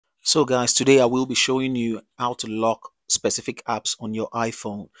So guys, today I will be showing you how to lock specific apps on your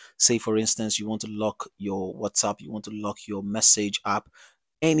iPhone. Say for instance, you want to lock your WhatsApp, you want to lock your message app,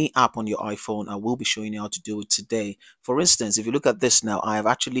 any app on your iPhone. I will be showing you how to do it today. For instance, if you look at this now, I have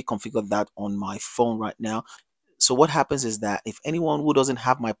actually configured that on my phone right now. So what happens is that if anyone who doesn't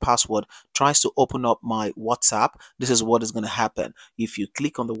have my password tries to open up my WhatsApp, this is what is going to happen. If you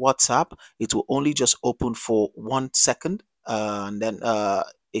click on the WhatsApp, it will only just open for 1 second, and then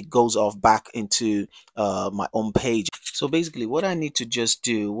it goes off back into my own page. So basically what I need to just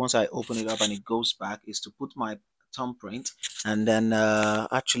do once I open it up and it goes back is to put my thumbprint, and then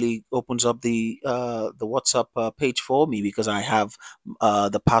actually opens up the WhatsApp page for me because I have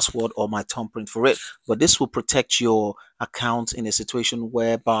the password or my thumbprint for it. But this will protect your account in a situation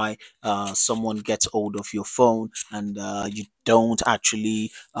whereby someone gets hold of your phone and you don't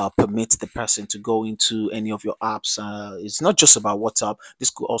actually permit the person to go into any of your apps. It's not just about WhatsApp. This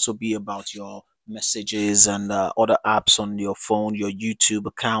could also be about your messages and other apps on your phone, your YouTube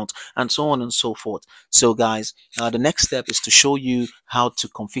account, and so on and so forth. So guys, the next step is to show you how to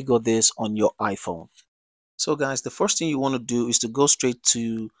configure this on your iPhone. So guys, the first thing you want to do is to go straight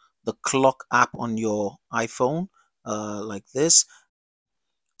to the clock app on your iPhone, like this.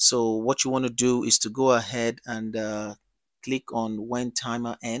 So what you want to do is to go ahead and click on when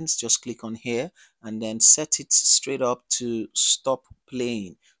timer ends. Just click on here and then set it straight up to stop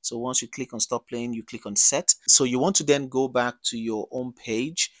playing. So once you click on stop playing, you click on set. So you want to then go back to your home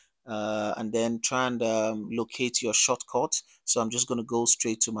page and then try and locate your shortcut. So I'm just going to go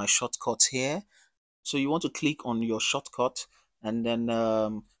straight to my shortcuts here. So you want to click on your shortcut and then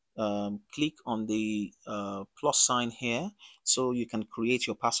click on the plus sign here so you can create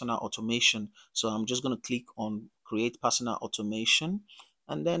your personal automation. So I'm just going to click on create personal automation,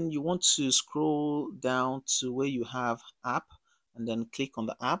 and then you want to scroll down to where you have app and then click on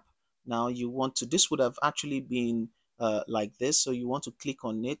the app. Now you want to, this would have actually been like this, so you want to click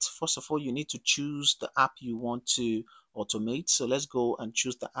on it. First of all, you need to choose the app you want to automate. So let's go and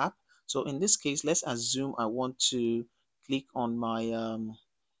choose the app. So in this case, let's assume I want to click on my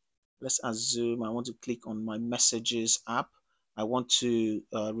let's assume I want to click on my messages app. I want to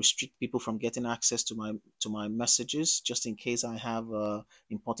restrict people from getting access to my messages, just in case I have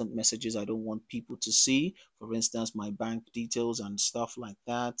important messages I don't want people to see. For instance, my bank details and stuff like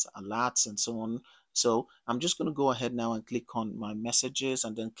that, alerts and so on. So I'm just going to go ahead now and click on my messages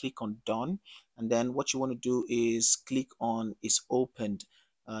and then click on done. And then what you want to do is click on is opened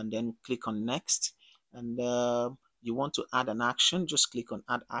and then click on next. And you want to add an action, just click on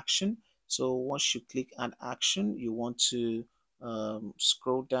add action. So once you click add action, you want to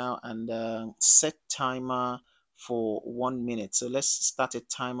scroll down and set timer for 1 minute. So let's start a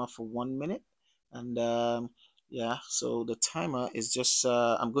timer for 1 minute. And yeah, so the timer is just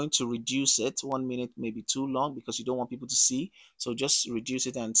I'm going to reduce it. 1 minute may be too long because you don't want people to see, so just reduce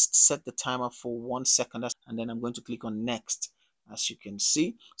it and set the timer for 1 second, and then I'm going to click on next, as you can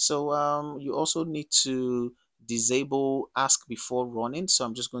see. So you also need to disable ask before running, so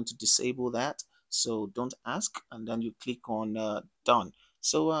I'm just going to disable that, so don't ask, and then you click on done.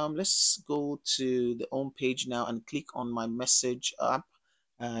 So let's go to the home page now and click on my message app,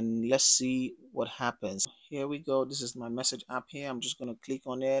 and let's see what happens. Here we go. This is my message app here. I'm just going to click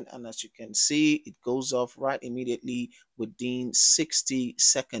on it, and as you can see, it goes off right immediately within 60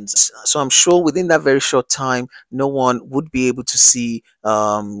 seconds. So I'm sure within that very short time, no one would be able to see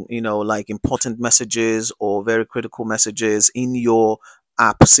like important messages or very critical messages in your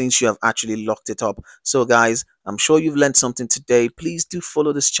app, since you have actually locked it up. So guys, I'm sure you've learned something today. Please do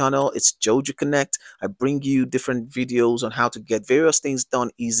follow this channel. It's JojoConnect. I bring you different videos on how to get various things done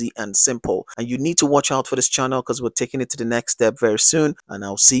easy and simple. And you need to watch out for this channel because we're taking it to the next step very soon. And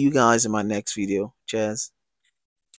I'll see you guys in my next video. Cheers.